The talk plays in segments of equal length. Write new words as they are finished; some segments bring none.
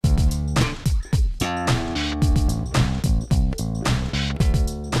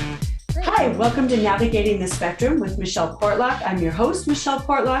Welcome to Navigating the Spectrum with Michelle Portlock. I'm your host, Michelle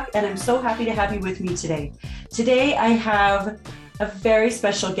Portlock, and I'm so happy to have you with me today. Today, I have a very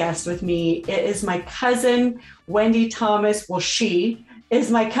special guest with me. It is my cousin, Wendy Thomas. Well, she is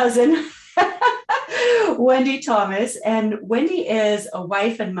my cousin, Wendy Thomas. And Wendy is a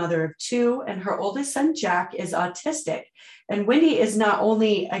wife and mother of two, and her oldest son, Jack, is autistic. And Wendy is not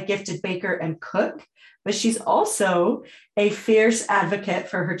only a gifted baker and cook, but she's also a fierce advocate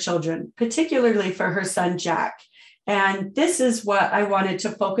for her children, particularly for her son, Jack. And this is what I wanted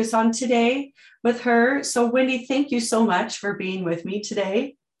to focus on today with her. So Wendy, thank you so much for being with me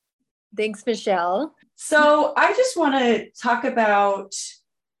today. Thanks, Michelle. So I just want to talk about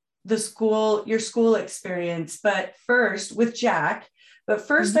your school experience, but first with Jack. But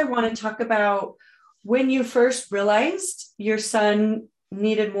first, I want to talk about when you first realized your son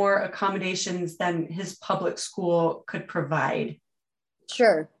needed more accommodations than his public school could provide.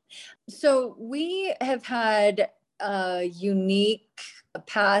 Sure. So we have had a unique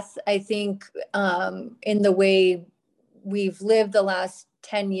path, I think, in the way we've lived the last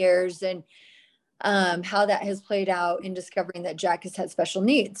 10 years and how that has played out in discovering that Jack has had special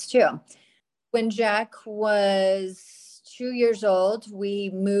needs too. When Jack was 2 years old, we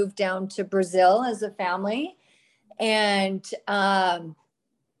moved down to Brazil as a family. And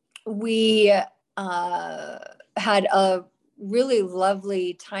we had a really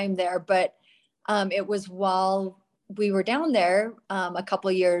lovely time there, but it was while we were down there a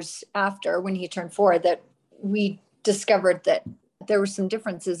couple of years after, when he turned 4, that we discovered that there were some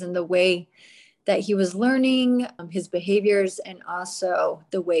differences in the way that he was learning, his behaviors, and also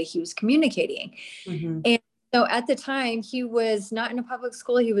the way he was communicating. And so at the time, he was not in a public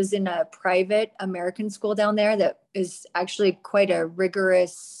school. He was in a private American school down there that is actually quite a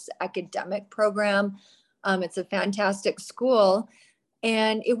rigorous academic program. It's a fantastic school,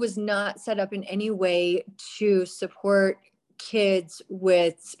 and it was not set up in any way to support kids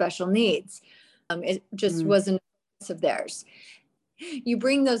with special needs. It just wasn't of theirs. You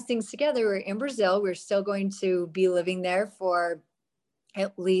bring those things together. We're in Brazil. We're still going to be living there for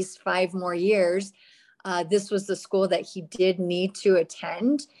at least 5 more years. This was the school that he did need to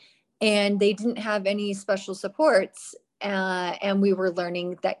attend, and they didn't have any special supports. And we were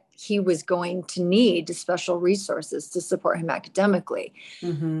learning that he was going to need special resources to support him academically.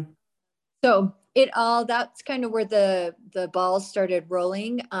 So that's kind of where the ball started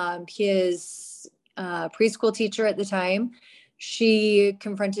rolling. His preschool teacher at the time, she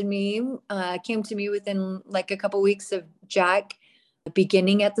confronted me, came to me within like a couple weeks of Jack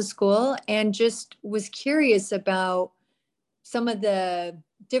beginning at the school, and just was curious about some of the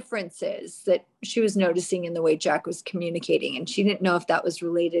differences that she was noticing in the way Jack was communicating. And she didn't know if that was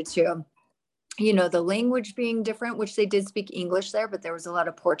related to, the language being different, which they did speak English there, but there was a lot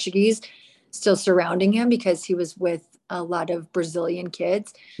of Portuguese still surrounding him because he was with a lot of Brazilian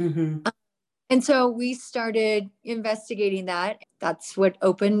kids. And so we started investigating that. That's what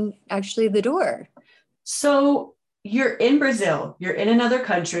opened actually the door. So you're in Brazil, you're in another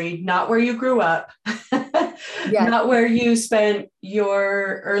country, not where you grew up, not where you spent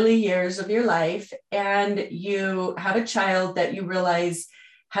your early years of your life, and you have a child that you realize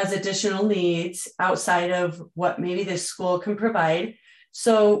has additional needs outside of what maybe this school can provide.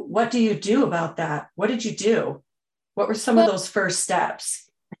 So what do you do about that? What did you do? What were some of those first steps?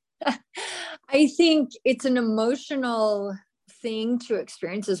 I think it's an emotional thing to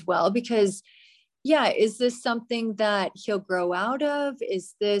experience as well, because is this something that he'll grow out of?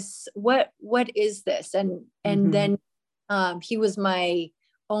 Is this, what is this? And then he was my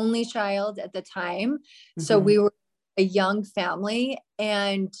only child at the time. So we were a young family,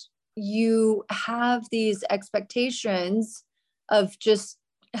 and you have these expectations of just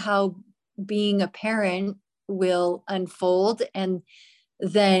how being a parent will unfold. And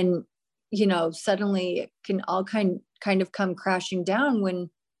then, suddenly it can all kind of come crashing down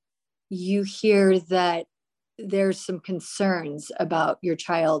when you hear that there's some concerns about your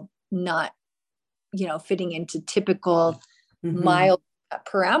child not, fitting into typical mild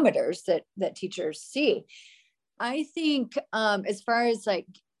parameters that teachers see. I think as far as like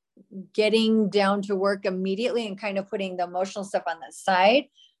getting down to work immediately and kind of putting the emotional stuff on the side,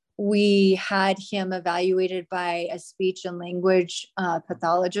 we had him evaluated by a speech and language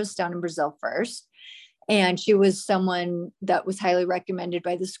pathologist down in Brazil first. And she was someone that was highly recommended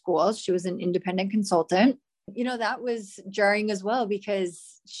by the school. She was an independent consultant. That was jarring as well,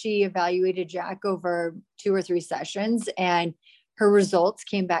 because she evaluated Jack over 2 or 3 sessions, and her results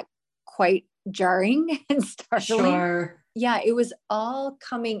came back quite jarring and startling. Sure. Yeah, it was all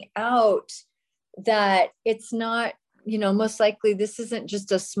coming out that it's not most likely this isn't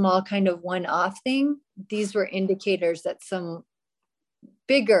just a small kind of one-off thing. These were indicators that some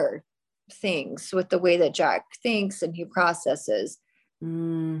bigger things with the way that Jack thinks and he processes.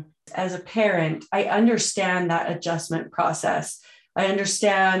 As a parent, I understand that adjustment process. I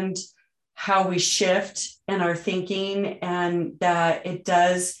understand how we shift in our thinking and that it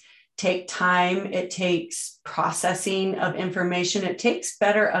does take time. It takes processing of information. It takes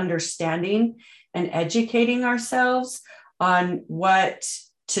better understanding and educating ourselves on what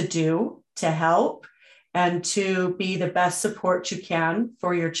to do to help and to be the best support you can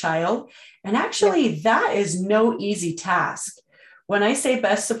for your child. And actually, that is no easy task. When I say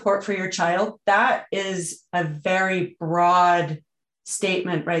best support for your child, that is a very broad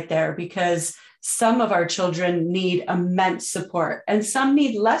statement right there, because some of our children need immense support and some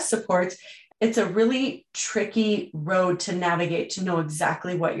need less support. It's a really tricky road to navigate to know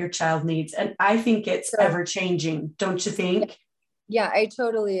exactly what your child needs. And I think it's ever changing, don't you think? Yeah, I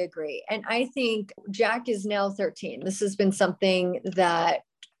totally agree. And I think Jack is now 13. This has been something that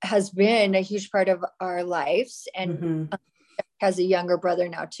has been a huge part of our lives, and has a younger brother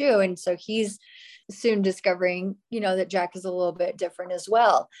now too. And so he's soon discovering, that Jack is a little bit different as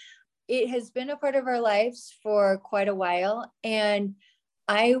well. It has been a part of our lives for quite a while. And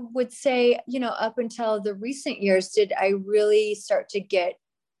I would say, up until the recent years, did I really start to get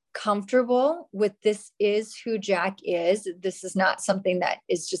comfortable with this is who Jack is. This is not something that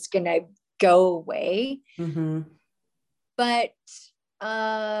is just going to go away. But,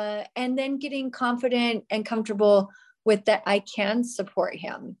 and then getting confident and comfortable with that I can support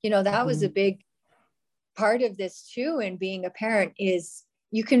him. That was a big part of this too. And being a parent is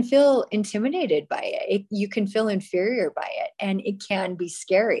you can feel intimidated by it. You can feel inferior by it, and it can be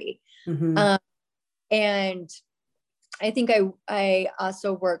scary. And I think I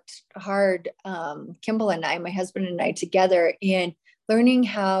also worked hard, Kimball and I, my husband and I, together in learning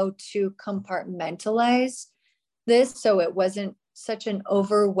how to compartmentalize this so it wasn't such an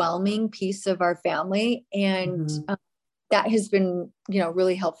overwhelming piece of our family. And that has been,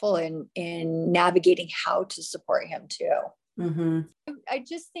 really helpful in navigating how to support him too. I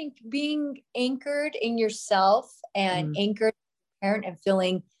just think being anchored in yourself and anchored in your parent and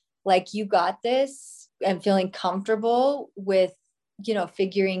feeling like you got this and feeling comfortable with,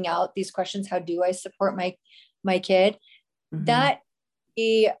 figuring out these questions. How do I support my kid? That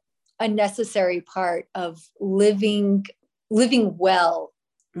is a necessary part of living well.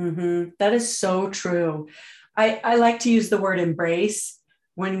 That is so true. I like to use the word embrace.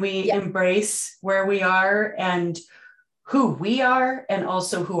 When we embrace where we are and who we are, and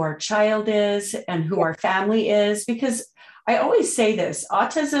also who our child is and who our family is, because I always say this,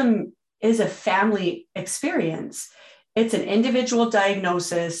 autism is a family experience. It's an individual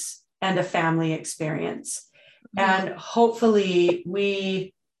diagnosis and a family experience. And hopefully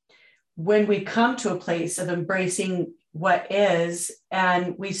when we come to a place of embracing what is,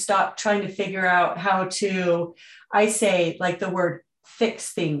 and we stop trying to figure out how to, I say, like the word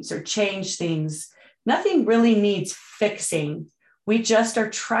fix things or change things. Nothing really needs fixing. We just are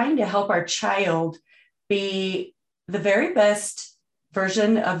trying to help our child be the very best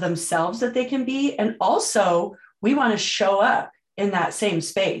version of themselves that they can be. And also, we want to show up in that same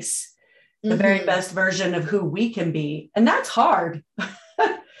space, the very best version of who we can be. And that's hard.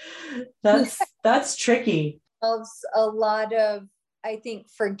 That's tricky. A lot of, I think,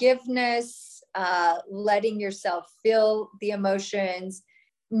 forgiveness, letting yourself feel the emotions,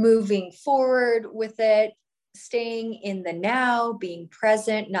 moving forward with it, staying in the now, being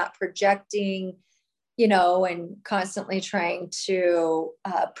present, not projecting, and constantly trying to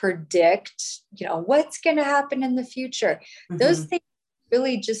predict, what's going to happen in the future. Those things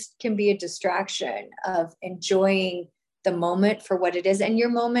really just can be a distraction of enjoying the moment for what it is. And your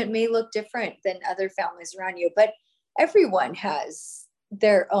moment may look different than other families around you, but everyone has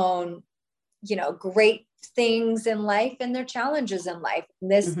their own, great things in life and their challenges in life. And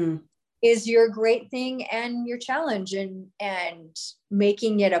this is your great thing and your challenge, and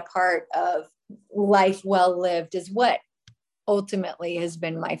making it a part of life well lived is what ultimately has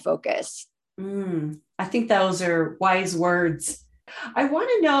been my focus. I think those are wise words. I want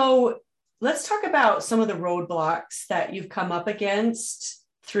to know, let's talk about some of the roadblocks that you've come up against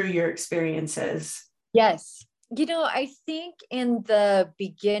through your experiences. Yes. I think in the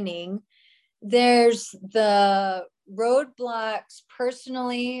beginning, there's the roadblocks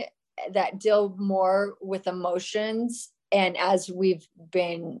personally that deal more with emotions. And as we've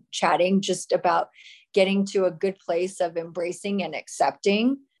been chatting just about getting to a good place of embracing and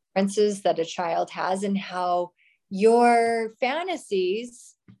accepting differences that a child has, and how your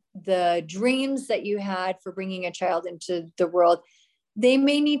fantasies the dreams that you had for bringing a child into the world, they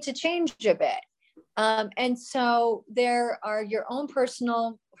may need to change a bit. And so there are your own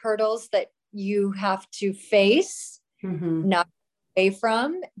personal hurdles that you have to face, not away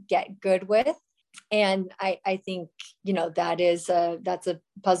from, get good with. And I think, that's a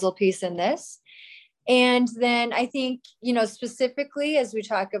puzzle piece in this. And then I think, specifically as we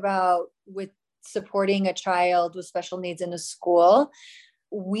talk about with supporting a child with special needs in a school,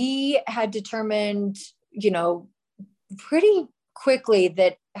 we had determined, pretty quickly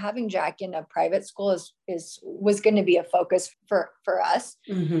that having Jack in a private school was going to be a focus for us.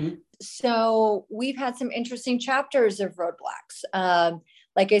 So we've had some interesting chapters of roadblocks.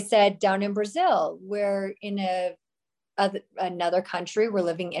 Like I said, down in Brazil, we're in another country, we're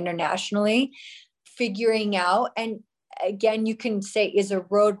living internationally, figuring out. And again, you can say, is a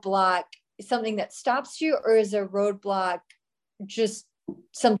roadblock something that stops you, or is a roadblock just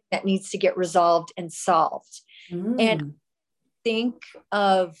something that needs to get resolved and solved? And think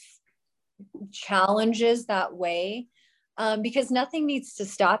of challenges that way, because nothing needs to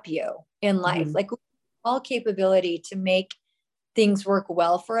stop you in life. Like, all capability to make things work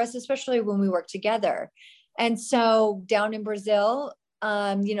well for us, especially when we work together. And so down in Brazil,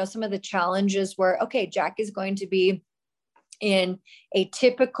 some of the challenges were, okay, Jack is going to be in a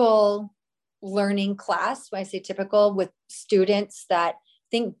typical learning class. When I say typical, with students that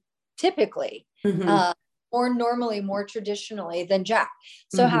think typically, more normally, more traditionally than Jack.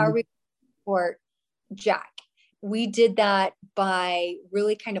 So how are we support Jack? We did that by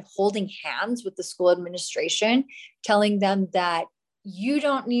really kind of holding hands with the school administration, telling them that you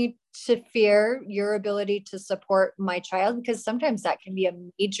don't need to fear your ability to support my child, because sometimes that can be a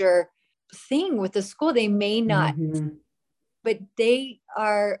major thing with the school. They may not, but they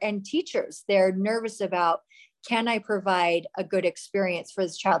are, and teachers, they're nervous about, can I provide a good experience for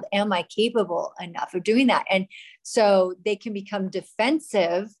this child? Am I capable enough of doing that? And so they can become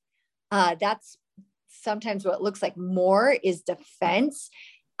defensive. That's sometimes what it looks like more is defense,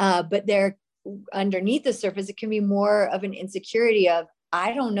 but they're underneath the surface. It can be more of an insecurity of,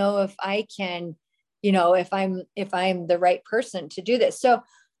 I don't know if I can, if I'm the right person to do this. So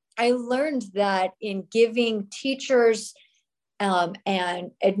I learned that in giving teachers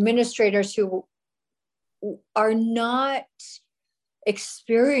and administrators who are not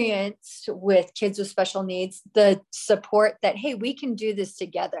experienced with kids with special needs, the support that, hey, we can do this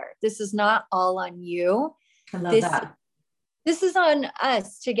together. This is not all on you. I love that. This is on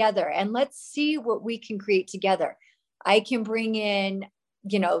us together, and let's see what we can create together. I can bring in,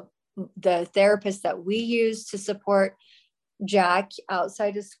 the therapists that we use to support Jack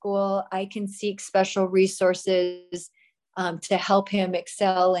outside of school. I can seek special resources to help him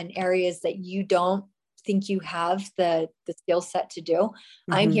excel in areas that you don't think you have the skill set to do.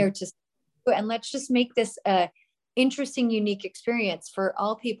 I'm here to, and let's just make this a interesting, unique experience for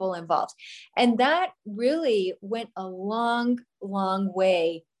all people involved. And that really went a long, long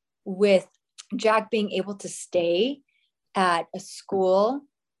way with Jack being able to stay at a school,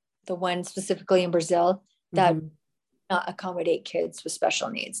 the one specifically in Brazil, that not accommodate kids with special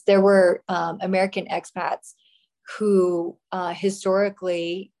needs. There were American expats who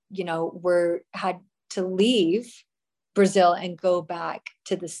historically, had to leave Brazil and go back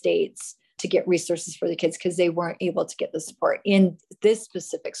to the States to get resources for the kids because they weren't able to get the support in this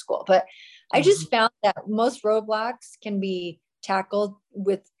specific school. But I just found that most roadblocks can be tackled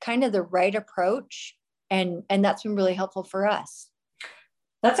with kind of the right approach. And that's been really helpful for us.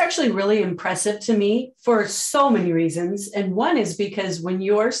 That's actually really impressive to me for so many reasons. And one is because when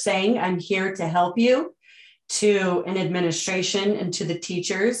you're saying, I'm here to help you, to an administration and to the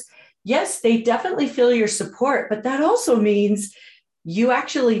teachers, yes, they definitely feel your support, but that also means you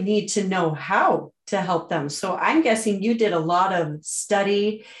actually need to know how to help them. So I'm guessing you did a lot of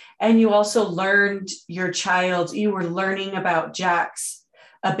study, and you also learned you were learning about Jack's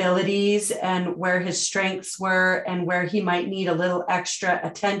abilities and where his strengths were and where he might need a little extra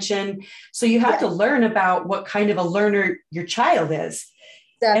attention. So you have to learn about what kind of a learner your child is.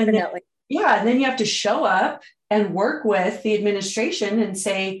 Definitely. And then you have to show up and work with the administration and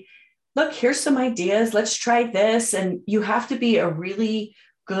say, look, here's some ideas. Let's try this. And you have to be a really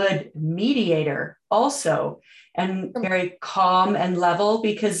good mediator also, and very calm and level,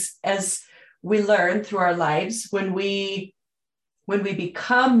 because as we learn through our lives, when we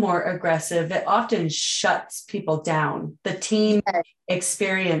become more aggressive, it often shuts people down. The team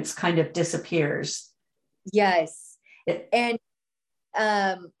experience kind of disappears. Yes. And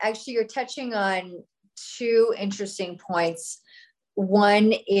actually, you're touching on two interesting points.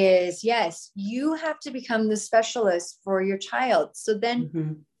 One is, yes, you have to become the specialist for your child. So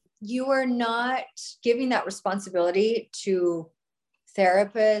then you are not giving that responsibility to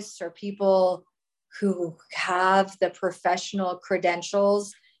therapists or people who have the professional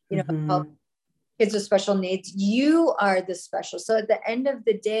credentials, help kids with special needs. You are the special. So at the end of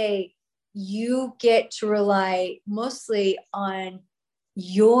the day, you get to rely mostly on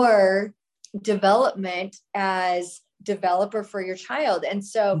your development as developer for your child. And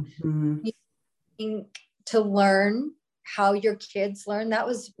so you think to learn how your kids learn, that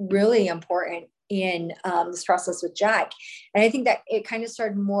was really important in this process with Jack. And I think that it kind of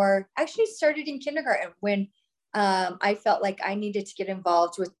started in kindergarten when I felt like I needed to get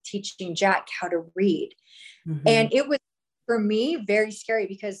involved with teaching Jack how to read. And it was, for me, very scary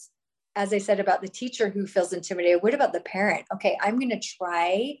because, as I said about the teacher who feels intimidated, what about the parent? Okay, I'm going to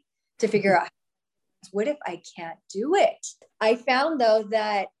try to figure out, what if I can't do it? I found, though,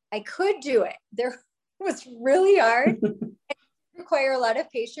 that I could do it. There was really hard. It required a lot of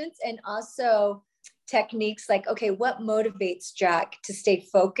patience and also techniques like, okay, what motivates Jack to stay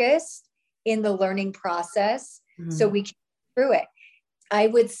focused in the learning process so we can get through it? I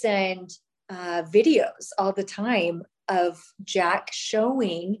would send videos all the time of Jack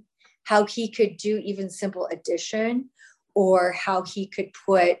showing how he could do even simple addition or how he could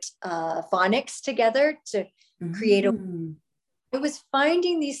put phonics together to create I was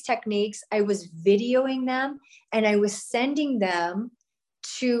finding these techniques, I was videoing them, and I was sending them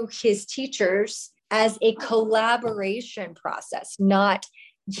to his teachers as a collaboration process, not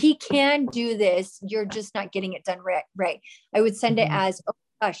he can do this, you're just not getting it done right. I would send it as, oh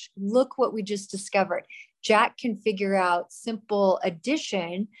gosh, look what we just discovered. Jack can figure out simple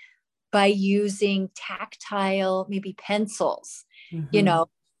addition by using tactile, maybe pencils,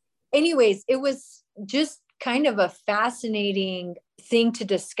 Anyways, it was just kind of a fascinating thing to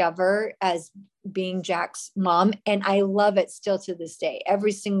discover as being Jack's mom. And I love it still to this day.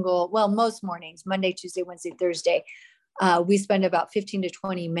 Most mornings, Monday, Tuesday, Wednesday, Thursday, we spend about 15 to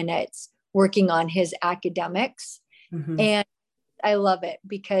 20 minutes working on his academics. And I love it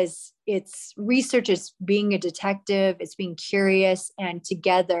because it's research, it's being a detective, it's being curious, and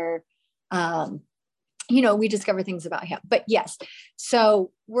together, we discover things about him. But yes,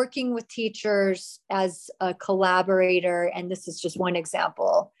 so working with teachers as a collaborator, and this is just one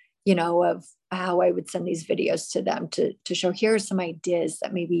example, of how I would send these videos to them to show, here are some ideas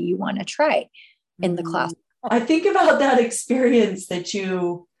that maybe you want to try in the class. I think about that experience that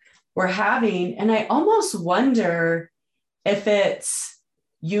you were having, and I almost wonder if it's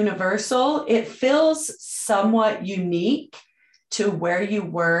universal. It feels somewhat unique to where you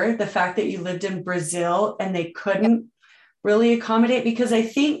were, the fact that you lived in Brazil and they couldn't really accommodate, because I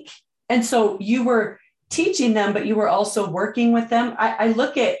think, and so you were teaching them, but you were also working with them. I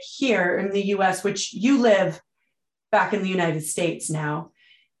look at here in the US, which you live back in the United States now.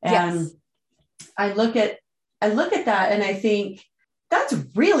 And I look at that and I think that's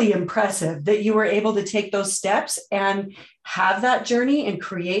really impressive that you were able to take those steps and have that journey and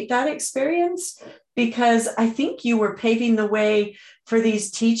create that experience, because I think you were paving the way for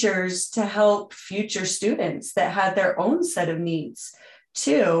these teachers to help future students that had their own set of needs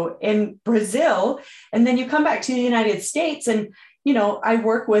too in Brazil. And then you come back to the United States and, I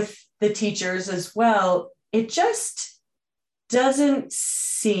work with the teachers as well. It just doesn't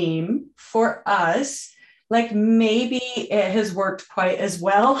seem for us like maybe it has worked quite as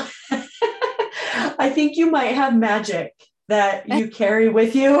well. I think you might have magic that you carry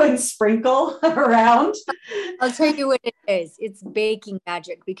with you and sprinkle around. I'll tell you what it is. It's baking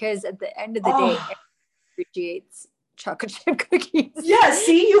magic, because at the end of the day, everyone appreciates chocolate chip cookies. Yeah,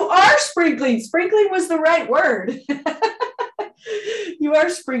 see, you are sprinkling. Sprinkling was the right word. You are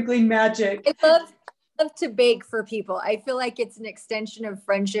sprinkling magic. I love to bake for people. I feel like it's an extension of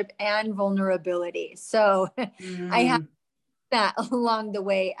friendship and vulnerability. So I have that along the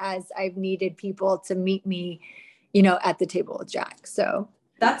way as I've needed people to meet me, at the table with Jack. So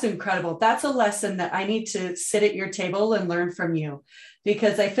that's incredible. That's a lesson that I need to sit at your table and learn from you,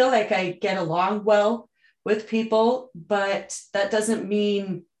 because I feel like I get along well with people, but that doesn't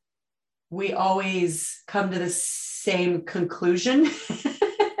mean we always come to the same conclusion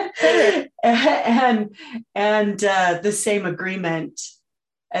and the same agreement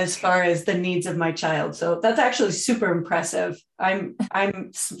as far as the needs of my child. So that's actually super impressive. I'm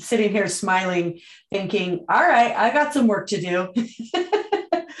sitting here smiling, thinking, all right, I got some work to do.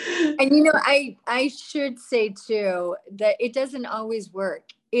 And I should say too that it doesn't always work.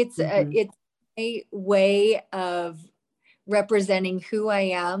 It's a way of representing who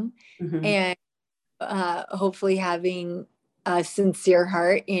I am, and hopefully having a sincere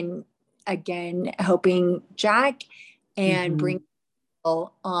heart in, again, helping Jack and bring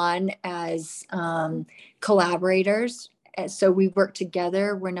on as collaborators. So we work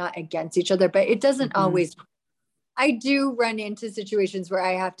together. We're not against each other, but it doesn't always. I do run into situations where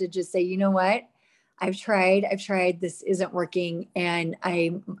I have to just say, you know what? I've tried, this isn't working. And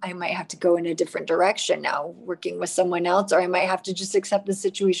I might have to go in a different direction now, working with someone else, or I might have to just accept the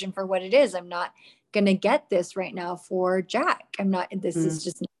situation for what it is. I'm not going to get this right now for Jack. This is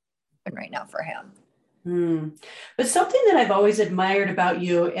just not right now for him. But something that I've always admired about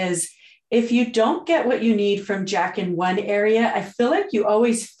you is if you don't get what you need from Jack in one area, I feel like you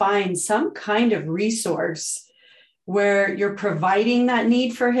always find some kind of resource where you're providing that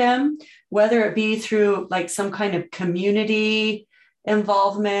need for him, whether it be through like some kind of community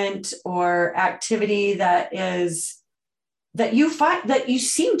involvement or activity that you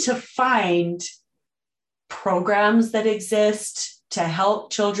seem to find programs that exist to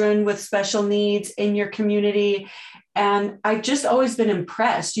help children with special needs in your community. And I've just always been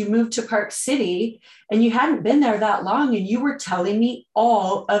impressed. You moved to Park City and you hadn't been there that long, and you were telling me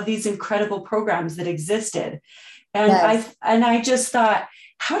all of these incredible programs that existed. And yes. I just thought,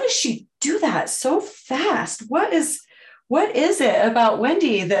 how does she do that so fast? What is it about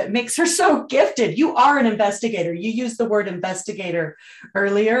Wendy that makes her so gifted? You are an investigator. You used the word investigator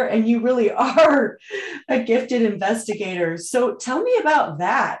earlier, and you really are a gifted investigator. So tell me about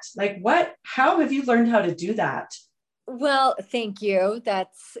that. Like how have you learned how to do that? Well, thank you.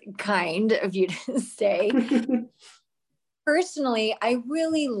 That's kind of you to say. Personally, I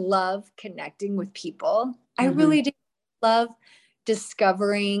really love connecting with people. I really do love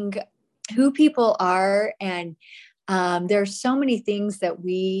discovering who people are. And there are so many things that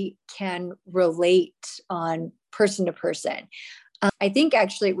we can relate on person to person. I think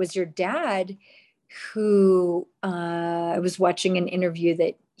actually it was your dad who I was watching an interview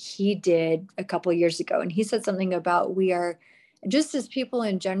that he did a couple of years ago. And he said something about we are just as people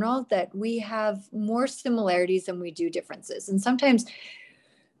in general, that we have more similarities than we do differences. And sometimes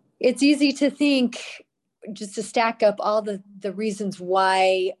it's easy to think, just to stack up all the reasons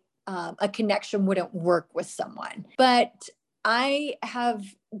why a connection wouldn't work with someone. But I have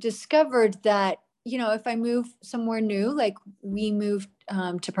discovered that, if I move somewhere new, like we moved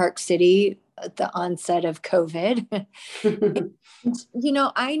to Park City at the onset of COVID,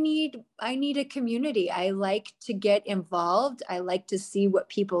 I need a community. I like to get involved. I like to see what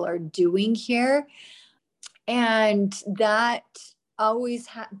people are doing here. And that always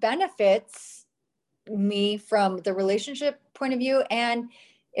benefits me from the relationship point of view. And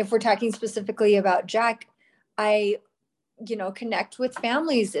if we're talking specifically about Jack, I connect with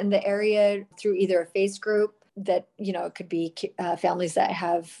families in the area through either a face group that, it could be families that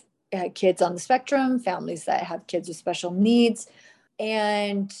have kids on the spectrum, families that have kids with special needs.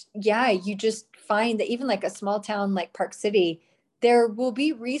 And you just find that even like a small town like Park City, there will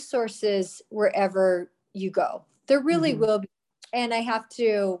be resources wherever you go. There really will be. And I have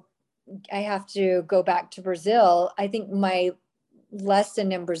to go back to Brazil. I think my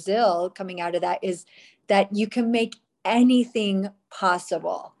lesson in Brazil coming out of that is that you can make anything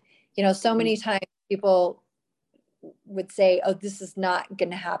possible. So many times people would say, oh, this is not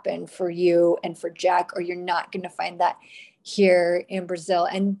going to happen for you and for Jack, or you're not going to find that here in Brazil.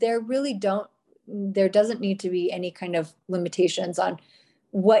 And there doesn't need to be any kind of limitations on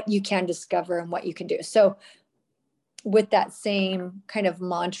what you can discover and what you can do. So with that same kind of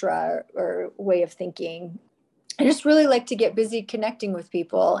mantra or way of thinking, I just really like to get busy connecting with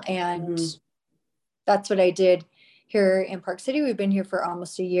people. And that's what I did here in Park City. We've been here for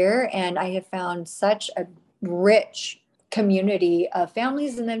almost a year, and I have found such a rich community of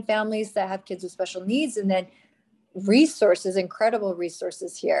families, and then families that have kids with special needs, and then incredible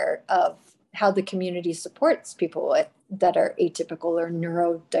resources here of how the community supports people that are atypical or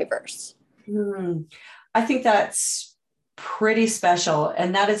neurodiverse. I think that's pretty special.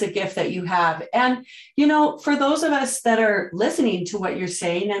 And that is a gift that you have. And, for those of us that are listening to what you're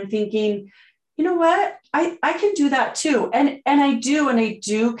saying, I'm thinking, you know what, I can do that too. And I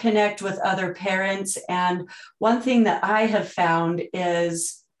do connect with other parents. And one thing that I have found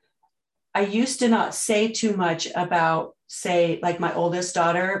is I used to not say too much about, say, like my oldest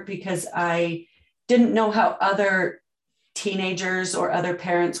daughter, because I didn't know how other teenagers or other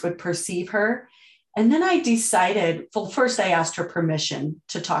parents would perceive her. And then I decided, well, first I asked her permission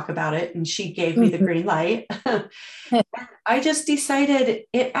to talk about it, and she gave me the green light. I just decided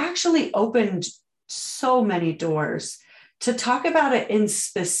it actually opened so many doors to talk about it in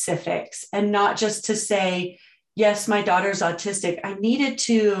specifics, and not just to say, yes, my daughter's autistic. I needed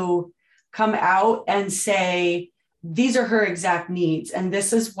to come out and say, these are her exact needs. And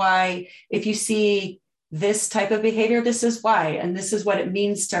this is why, if you see this type of behavior, this is why, and this is what it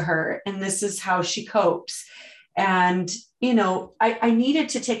means to her, and this is how she copes. And, I needed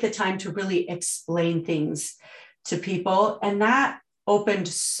to take the time to really explain things to people. And that opened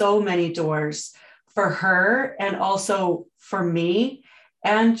so many doors for her and also for me,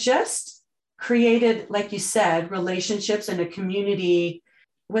 and just created, like you said, relationships and a community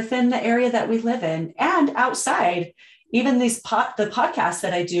within the area that we live in and outside. Even the podcasts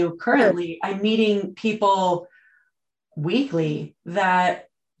that I do currently, I'm meeting people weekly that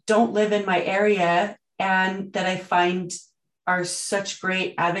don't live in my area and that I find are such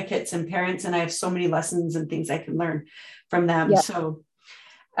great advocates and parents. And I have so many lessons and things I can learn from them. Yeah. So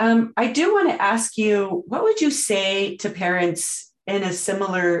I do want to ask you, what would you say to parents in a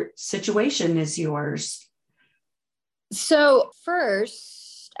similar situation as yours? So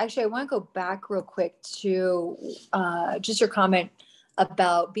first, actually, I want to go back real quick to just your comment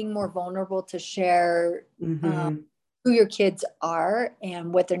about being more vulnerable to share who your kids are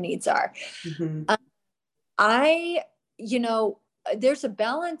and what their needs are. There's a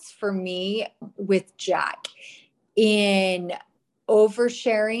balance for me with Jack in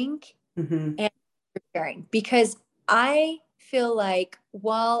oversharing and sharing, because I feel like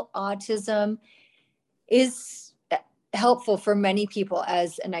while autism is helpful for many people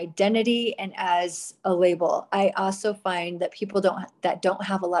as an identity and as a label, I also find that people that don't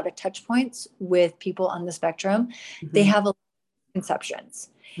have a lot of touch points with people on the spectrum, they have a lot of conceptions.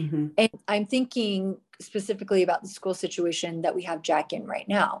 And I'm thinking specifically about the school situation that we have Jack in right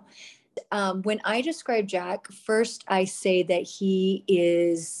now. When I describe Jack, first I say that he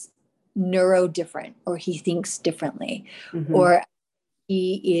is neurodifferent, or he thinks differently, or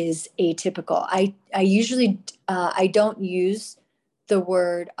he is atypical. I usually I don't use the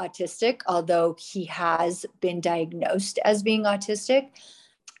word autistic, although he has been diagnosed as being autistic,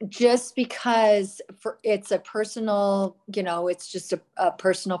 just because it's a personal, it's just a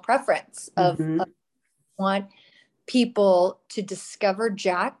personal preference of want people to discover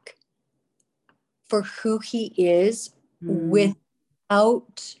Jack for who he is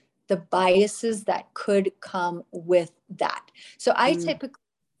without the biases that could come with that. So I typically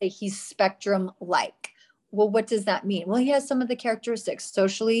say he's spectrum-like. Well, what does that mean? Well, he has some of the characteristics.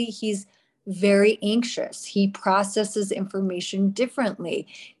 Socially, he's very anxious. He processes information differently.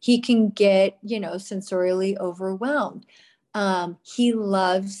 He can get, sensorially overwhelmed. He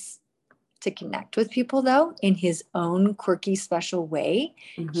loves to connect with people, though, in his own quirky, special way.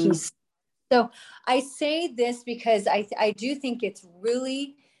 So I say this because I do think it's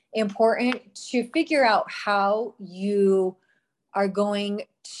really important to figure out how you are going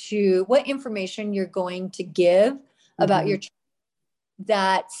to, what information you're going to give about your child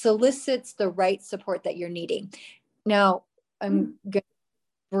that solicits the right support that you're needing. Now, I'm going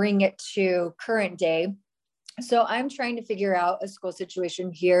to bring it to current day. So I'm trying to figure out a school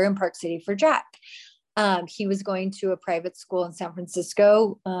situation here in Park City for Jack. He was going to a private school in San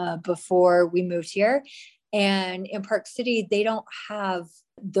Francisco before we moved here. And in Park City, they don't have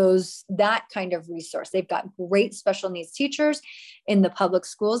that kind of resource. They've got great special needs teachers in the public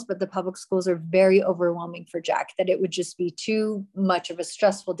schools, but the public schools are very overwhelming for Jack, that it would just be too much of a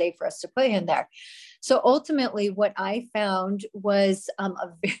stressful day for us to put him there. So ultimately, what I found was a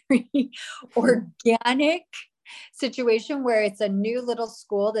very organic situation where it's a new little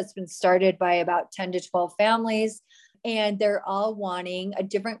school that's been started by about 10 to 12 families, and they're all wanting a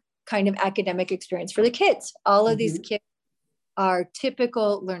different kind of academic experience for the kids. All of these kids are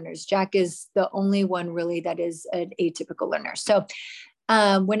typical learners. Jack is the only one really that is an atypical learner. So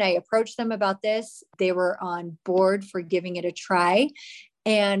when I approached them about this, they were on board for giving it a try.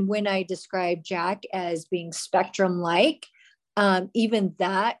 And when I described Jack as being spectrum-like, even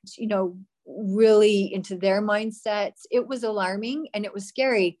that, really into their mindsets, it was alarming and it was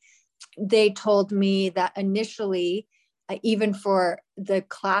scary. They told me that initially, even for the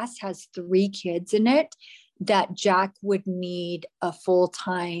class has 3 kids in it, that Jack would need a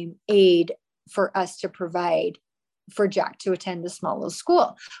full-time aide for us to provide for Jack to attend the small little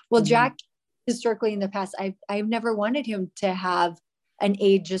school. Well, Jack, historically in the past, I've never wanted him to have an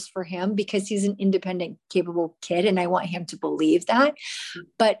aide just for him because he's an independent, capable kid, and I want him to believe that.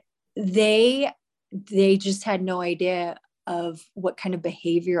 But they just had no idea of what kind of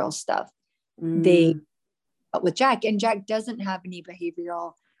behavioral stuff they with Jack. And Jack doesn't have any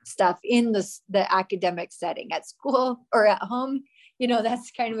behavioral stuff in the academic setting. At school or at home,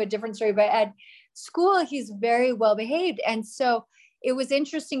 that's kind of a different story. But at school, he's very well behaved. And so it was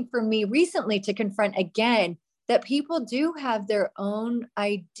interesting for me recently to confront again that people do have their own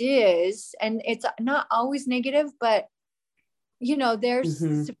ideas, and it's not always negative, but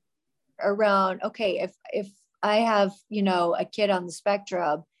there's around, okay, if I have, a kid on the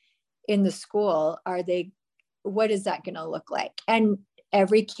spectrum in the school, what is that going to look like? And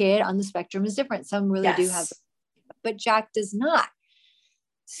every kid on the spectrum is different. Some really do have, but Jack does not.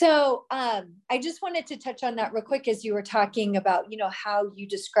 So I just wanted to touch on that real quick as you were talking about, how you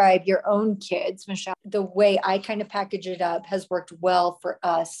describe your own kids, Michelle. The way I kind of package it up has worked well for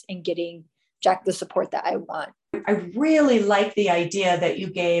us in getting Jack the support that I want. I really like the idea that you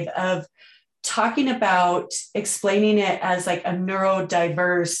gave of talking about explaining it as like a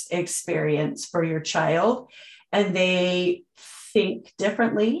neurodiverse experience for your child, and they think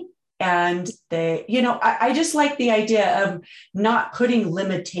differently. And they, I just like the idea of not putting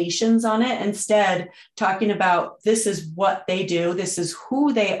limitations on it. Instead, talking about this is what they do, this is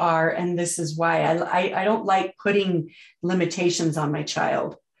who they are, and this is why. I don't like putting limitations on my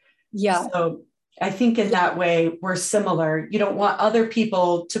child. Yeah. So I think in that way, we're similar. You don't want other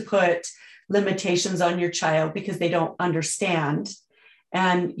people to put limitations on your child because they don't understand.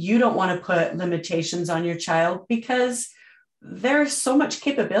 And you don't want to put limitations on your child because there's so much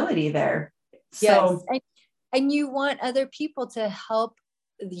capability there. So, yes. And you want other people to help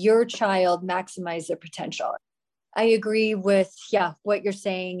your child maximize their potential. I agree with, what you're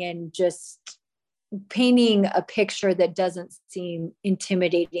saying, and just painting a picture that doesn't seem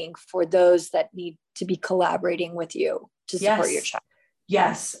intimidating for those that need to be collaborating with you to support your child.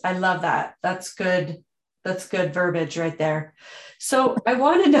 Yes, I love that. That's good. That's good verbiage right there. So I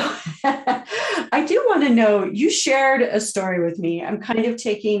want to know, I do want to know, you shared a story with me. I'm kind of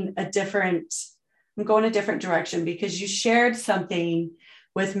I'm going a different direction, because you shared something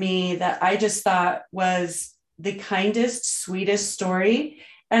with me that I just thought was the kindest, sweetest story.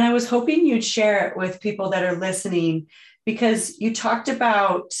 And I was hoping you'd share it with people that are listening, because you talked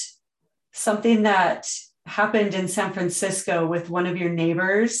about something that happened in San Francisco with one of your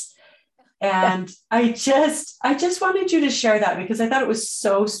neighbors. And I just wanted you to share that because I thought it was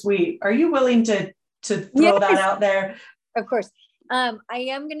so sweet. Are you willing to throw that out there? Of course. I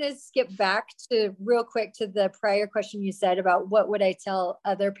am going to skip back to real quick to the prior question you said about what would I tell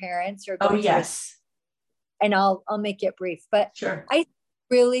other parents or oh yes, and I'll make it brief. But sure. I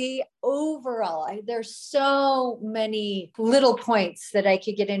really overall, there's so many little points that I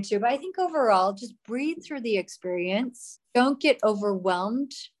could get into, but I think overall, just breathe through the experience. Don't get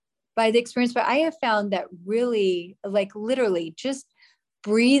overwhelmed by the experience. But I have found that really, like literally just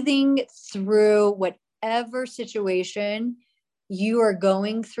breathing through whatever situation you are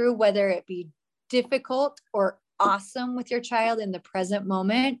going through, whether it be difficult or awesome with your child in the present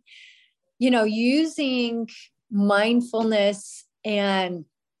moment, using mindfulness and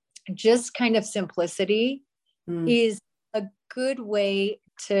just kind of simplicity is a good way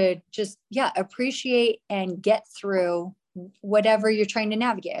to just, appreciate and get through whatever you're trying to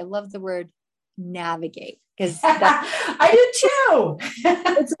navigate. I love the word navigate because I do too.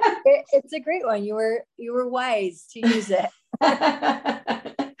 It's a great one. You were wise to use it.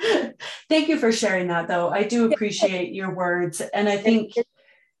 Thank you for sharing that, though. I do appreciate your words. And I think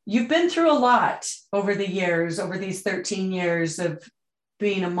you've been through a lot over the years, over these 13 years of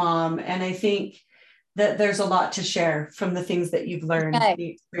being a mom. And I think that there's a lot to share from the things that you've learned, the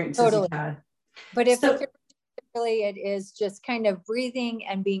experiences you've had. But really, it is just kind of breathing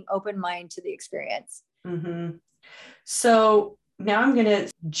and being open-minded to the experience. Mm-hmm. So now I'm going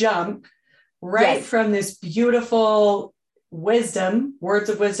to jump right from this beautiful words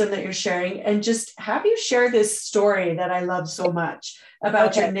of wisdom that you're sharing, and just have you share this story that I love so much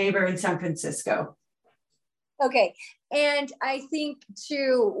about your neighbor in San Francisco. Okay. And I think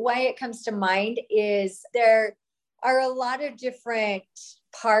too, why it comes to mind is there are a lot of different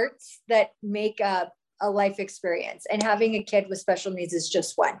parts that make up a life experience, and having a kid with special needs is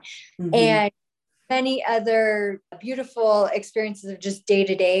just one. Mm-hmm. And many other beautiful experiences of just day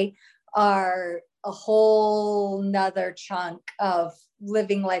to day are a whole nother chunk of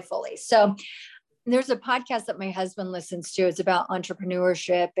living life fully. So there's a podcast that my husband listens to. It's about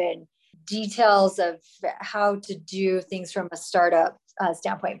entrepreneurship and details of how to do things from a startup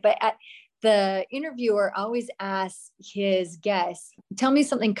standpoint. But the interviewer always asks his guests, tell me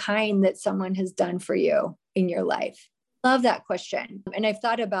something kind that someone has done for you in your life. Love that question. And I've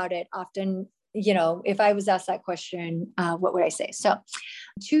thought about it often. If I was asked that question, what would I say? So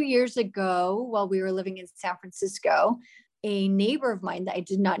 2 years ago, while we were living in San Francisco, a neighbor of mine that I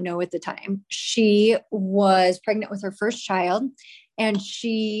did not know at the time, she was pregnant with her first child, and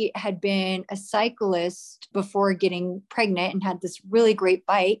she had been a cyclist before getting pregnant and had this really great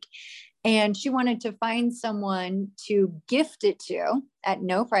bike. And she wanted to find someone to gift it to at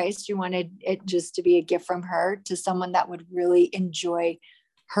no price. She wanted it just to be a gift from her to someone that would really enjoy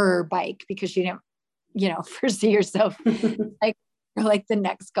her bike because she didn't, foresee herself like for like the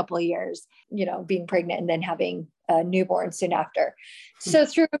next couple of years, being pregnant and then having a newborn soon after. So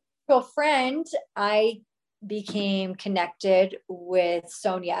through a mutual friend, I became connected with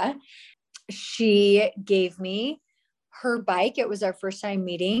Sonia. She gave me her bike. It was our first time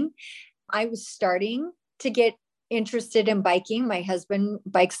meeting. I was starting to get interested in biking. My husband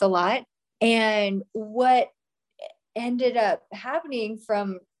bikes a lot. And what ended up happening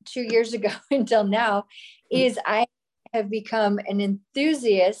from 2 years ago until now is I have become an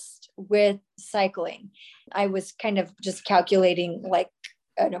enthusiast with cycling. I was kind of just calculating like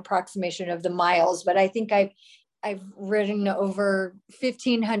an approximation of the miles, but I think I've ridden over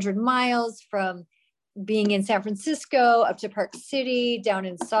 1,500 miles from being in San Francisco up to Park City, down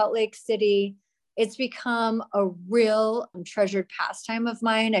in Salt Lake City. It's become a real treasured pastime of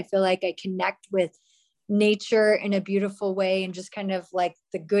mine. I feel like I connect with nature in a beautiful way and just kind of like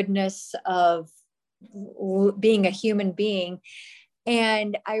the goodness of being a human being.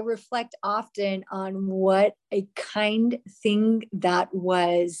 And I reflect often on what a kind thing that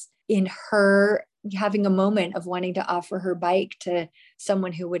was in her having a moment of wanting to offer her bike to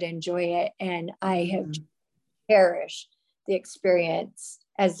someone who would enjoy it. And I have cherished the experience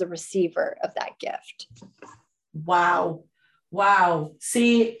as the receiver of that gift. Wow. Wow.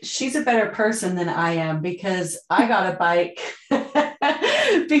 See, she's a better person than I am because I got a bike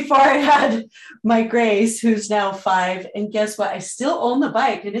before I had my Grace, who's now 5. And guess what? I still own the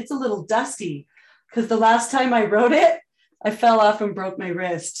bike and it's a little dusty because the last time I rode it, I fell off and broke my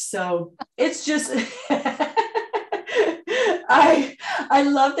wrist. So it's just, I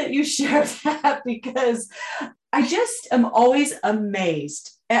love that you shared that because I just am always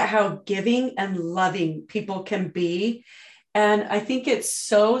amazed at how giving and loving people can be. And I think it's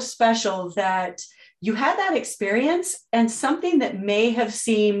so special that you had that experience and something that may have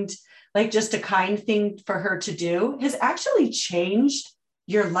seemed like just a kind thing for her to do has actually changed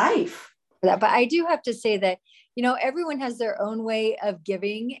your life. But I do have to say that, everyone has their own way of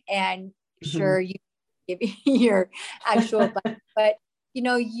giving, and sure, you give your actual, but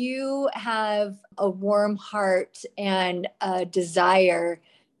you have a warm heart and a desire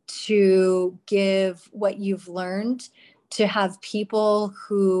to give what you've learned, to have people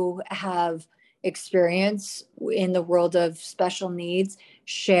who have experience in the world of special needs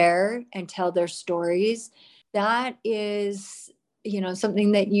share and tell their stories. That is,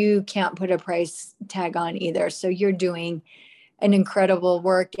 something that you can't put a price tag on either. So you're doing an incredible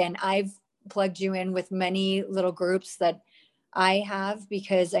work. And I've plugged you in with many little groups that I have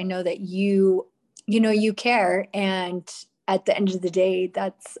because I know that you care. And at the end of the day,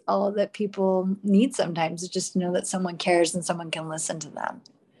 that's all that people need sometimes, is just to know that someone cares and someone can listen to them.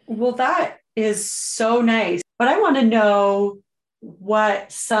 Well, that is so nice. But I want to know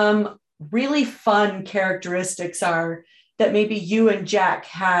what some really fun characteristics are that maybe you and Jack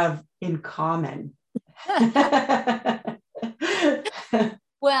have in common.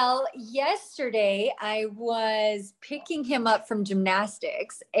 Well, yesterday I was picking him up from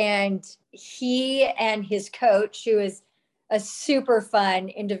gymnastics, and he and his coach, who is a super fun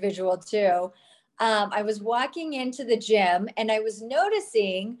individual too. I was walking into the gym and I was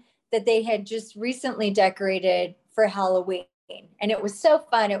noticing that they had just recently decorated for Halloween, and it was so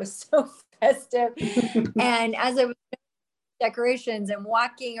fun. It was so festive. And as I was decorations and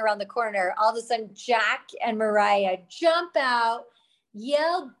walking around the corner, all of a sudden Jack and Mariah jump out,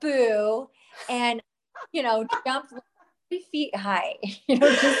 yell boo, and jump 3 feet high.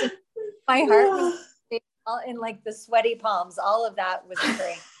 Just my heart was all in like the sweaty palms. All of that was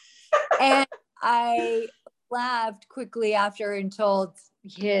great. And I laughed quickly after and told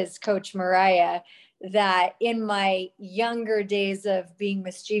his coach Mariah that in my younger days of being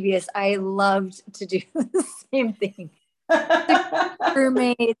mischievous, I loved to do the same thing.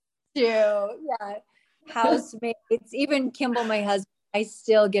 Roommates too, yeah, housemates, even Kimball, my husband. I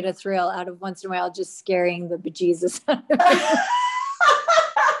still get a thrill out of once in a while just scaring the bejesus out of him.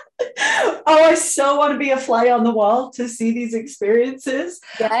 Oh, I so want to be a fly on the wall to see these experiences.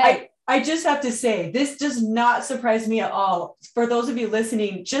 Yeah. I just have to say, this does not surprise me at all. For those of you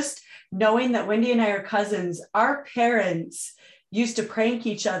listening, just knowing that Wendy and I are cousins, our parents used to prank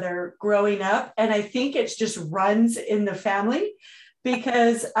each other growing up. And I think it just runs in the family,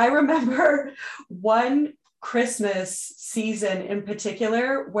 because I remember one Christmas season in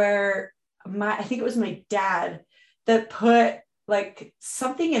particular where I think it was my dad that put like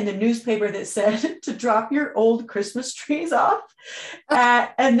something in the newspaper that said to drop your old Christmas trees off.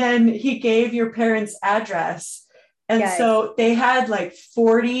 And then he gave your parents' address. And Yes. so they had like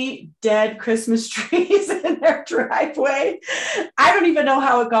 40 dead Christmas trees in their driveway. I don't even know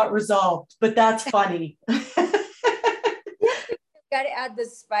how it got resolved, but that's funny. Got to add the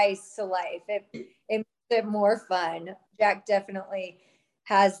spice to life. It makes it more fun. Jack definitely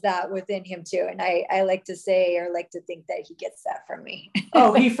has that within him too. And I like to say, or like to think that he gets that from me.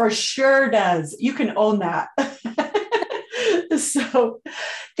 Oh, he for sure does. You can own that. So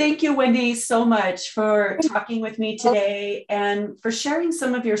thank you, Wendy, so much for talking with me today and for sharing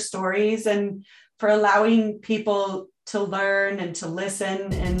some of your stories and for allowing people to learn and to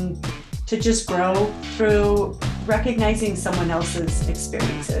listen and to just grow through recognizing someone else's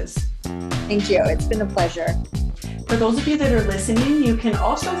experiences. Thank you. It's been a pleasure. For those of you that are listening, you can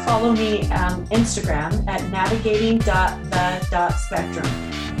also follow me on Instagram at navigating.the.spectrum.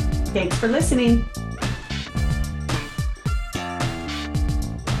 Thanks for listening.